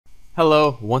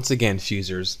Hello, once again,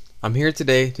 Fusers. I'm here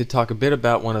today to talk a bit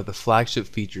about one of the flagship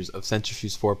features of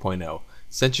Centrafuse 4.0,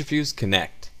 Centrafuse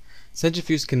Connect.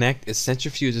 Centrafuse Connect is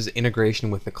Centrafuse's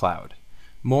integration with the cloud.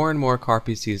 More and more car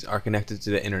PCs are connected to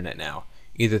the internet now,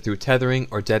 either through tethering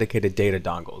or dedicated data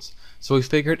dongles, so we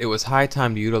figured it was high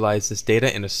time to utilize this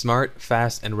data in a smart,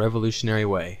 fast, and revolutionary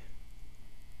way.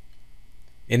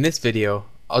 In this video,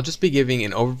 I'll just be giving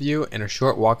an overview and a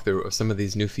short walkthrough of some of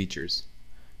these new features.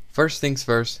 First things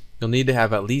first, you'll need to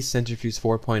have at least Centrafuse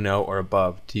 4.0 or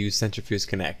above to use Centrafuse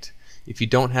Connect. If you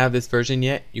don't have this version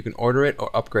yet, you can order it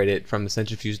or upgrade it from the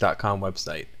Centrafuse.com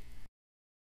website.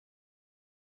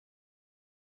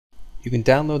 You can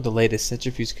download the latest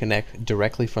Centrafuse Connect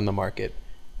directly from the market.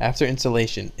 After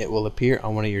installation, it will appear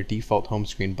on one of your default home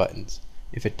screen buttons.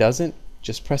 If it doesn't,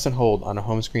 just press and hold on a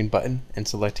home screen button and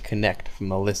select Connect from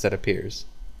the list that appears.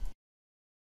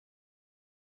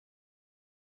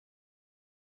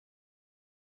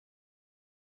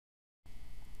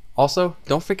 Also,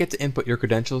 don't forget to input your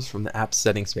credentials from the app's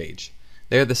settings page.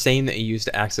 They are the same that you use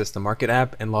to access the Market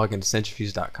app and log into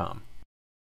Centrafuse.com.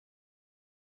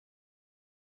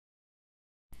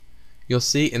 You'll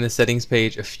see in the settings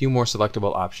page a few more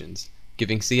selectable options,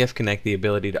 giving CF Connect the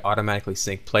ability to automatically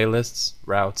sync playlists,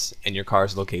 routes, and your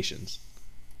car's locations.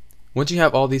 Once you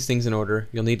have all these things in order,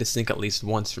 you'll need to sync at least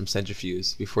once from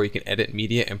Centrafuse before you can edit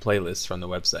media and playlists from the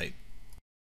website.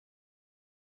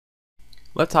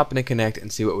 Let's hop into Connect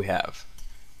and see what we have.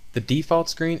 The default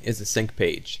screen is the sync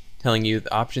page, telling you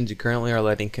the options you currently are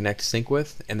letting Connect sync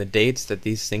with and the dates that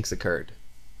these syncs occurred.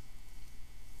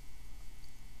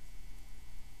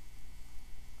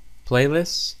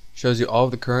 Playlists shows you all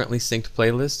of the currently synced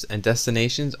playlists, and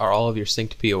destinations are all of your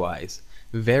synced POIs.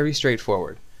 Very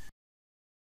straightforward.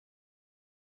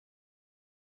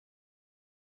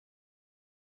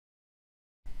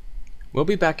 We'll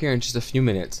be back here in just a few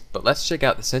minutes, but let's check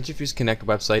out the Centrafuse Connect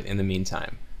website in the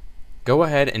meantime. Go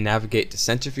ahead and navigate to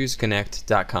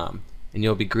centrafuseconnect.com, and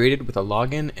you'll be greeted with a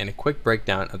login and a quick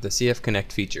breakdown of the CF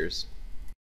Connect features.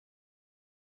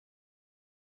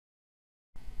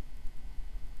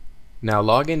 Now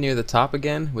log in near the top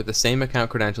again with the same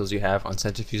account credentials you have on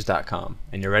centrafuse.com,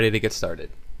 and you're ready to get started.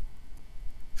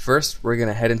 First, we're going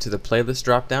to head into the playlist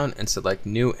dropdown and select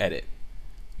New Edit.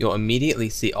 You'll immediately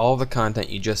see all the content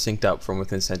you just synced up from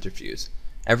within Centrafuse.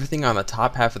 Everything on the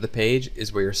top half of the page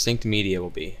is where your synced media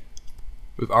will be.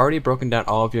 We've already broken down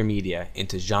all of your media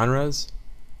into genres,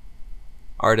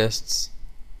 artists,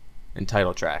 and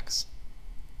title tracks.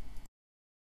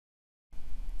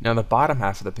 Now the bottom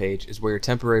half of the page is where your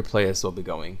temporary playlist will be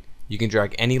going. You can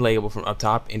drag any label from up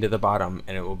top into the bottom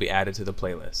and it will be added to the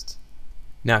playlist.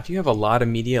 Now if you have a lot of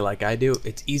media like I do,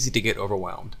 it's easy to get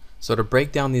overwhelmed. So to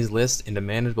break down these lists into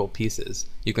manageable pieces,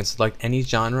 you can select any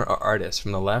genre or artist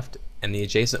from the left, and the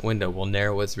adjacent window will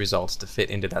narrow its results to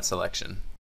fit into that selection.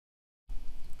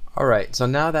 Alright, so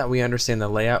now that we understand the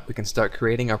layout, we can start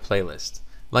creating our playlist.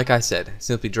 Like I said,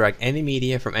 simply drag any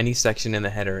media from any section in the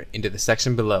header into the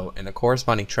section below, and the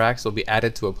corresponding tracks will be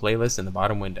added to a playlist in the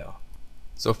bottom window.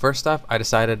 So first off, I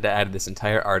decided to add this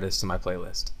entire artist to my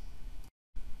playlist.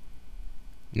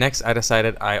 Next, I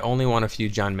decided I only want a few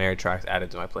John Mayer tracks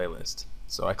added to my playlist.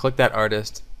 So I click that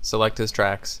artist, select his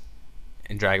tracks,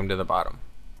 and drag them to the bottom.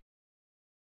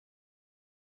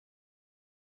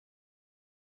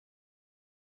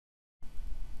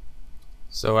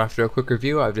 So after a quick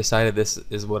review, I've decided this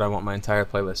is what I want my entire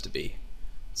playlist to be.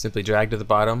 Simply drag to the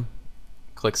bottom,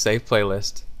 click Save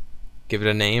Playlist, give it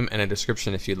a name and a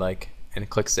description if you'd like, and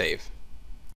click Save.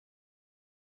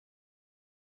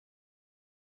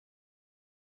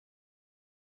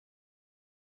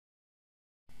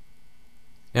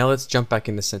 Now let's jump back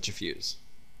into Centrafuse.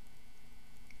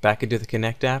 Back into the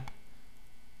Connect app,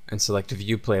 and select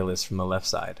View Playlist from the left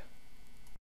side.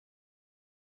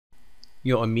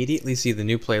 You'll immediately see the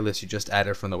new playlist you just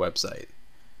added from the website.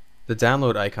 The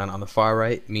download icon on the far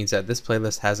right means that this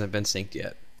playlist hasn't been synced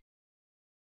yet.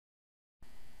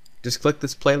 Just click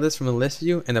this playlist from the list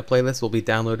view and the playlist will be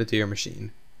downloaded to your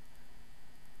machine.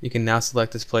 You can now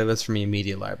select this playlist from your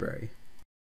media library.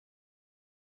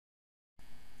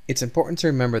 It's important to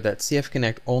remember that CF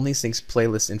Connect only syncs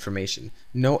playlist information.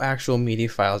 No actual media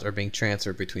files are being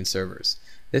transferred between servers.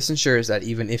 This ensures that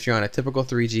even if you're on a typical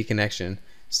 3G connection,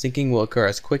 syncing will occur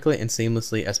as quickly and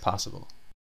seamlessly as possible.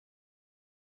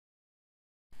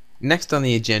 Next on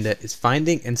the agenda is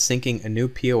finding and syncing a new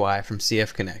POI from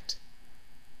CF Connect.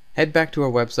 Head back to our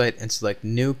website and select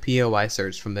New POI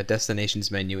Search from the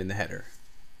Destinations menu in the header.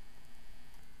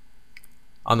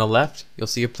 On the left, you'll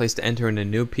see a place to enter in a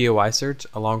new POI search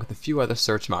along with a few other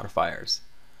search modifiers.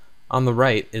 On the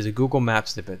right is a Google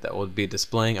Maps snippet that will be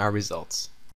displaying our results.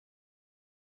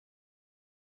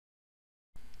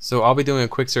 So I'll be doing a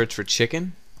quick search for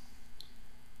chicken,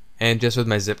 and just with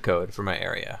my zip code for my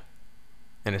area,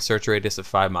 and a search radius of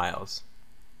 5 miles.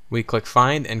 We click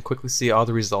find and quickly see all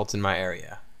the results in my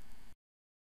area.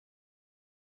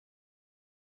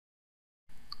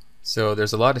 So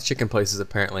there's a lot of chicken places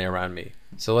apparently around me.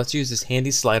 So let's use this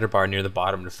handy slider bar near the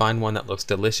bottom to find one that looks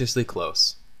deliciously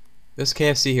close. This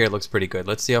KFC here looks pretty good.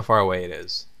 Let's see how far away it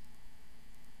is.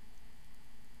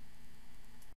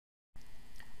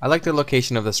 I like the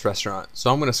location of this restaurant,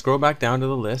 so I'm going to scroll back down to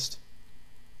the list,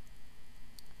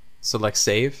 select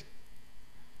save,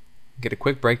 get a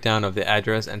quick breakdown of the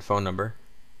address and phone number,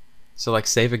 select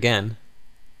save again,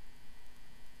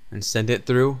 and send it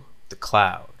through the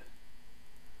cloud.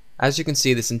 As you can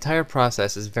see, this entire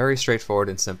process is very straightforward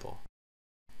and simple.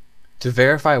 To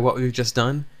verify what we've just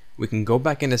done, we can go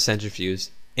back into Centrafuse,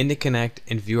 into Connect,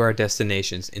 and view our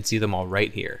destinations and see them all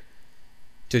right here.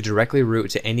 To directly route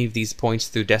to any of these points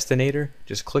through Destinator,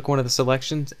 just click one of the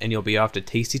selections and you'll be off to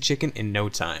tasty chicken in no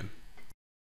time.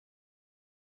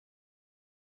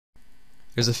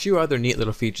 There's a few other neat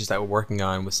little features that we're working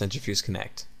on with Centrafuse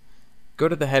Connect. Go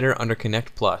to the header under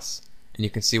Connect Plus, and you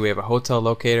can see we have a hotel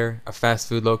locator, a fast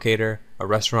food locator, a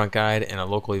restaurant guide, and a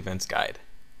local events guide.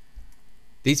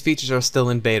 These features are still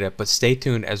in beta, but stay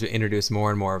tuned as we introduce more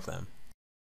and more of them.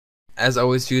 As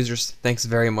always, Fusers, thanks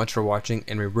very much for watching,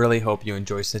 and we really hope you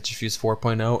enjoy Centrafuse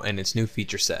 4.0 and its new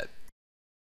feature set.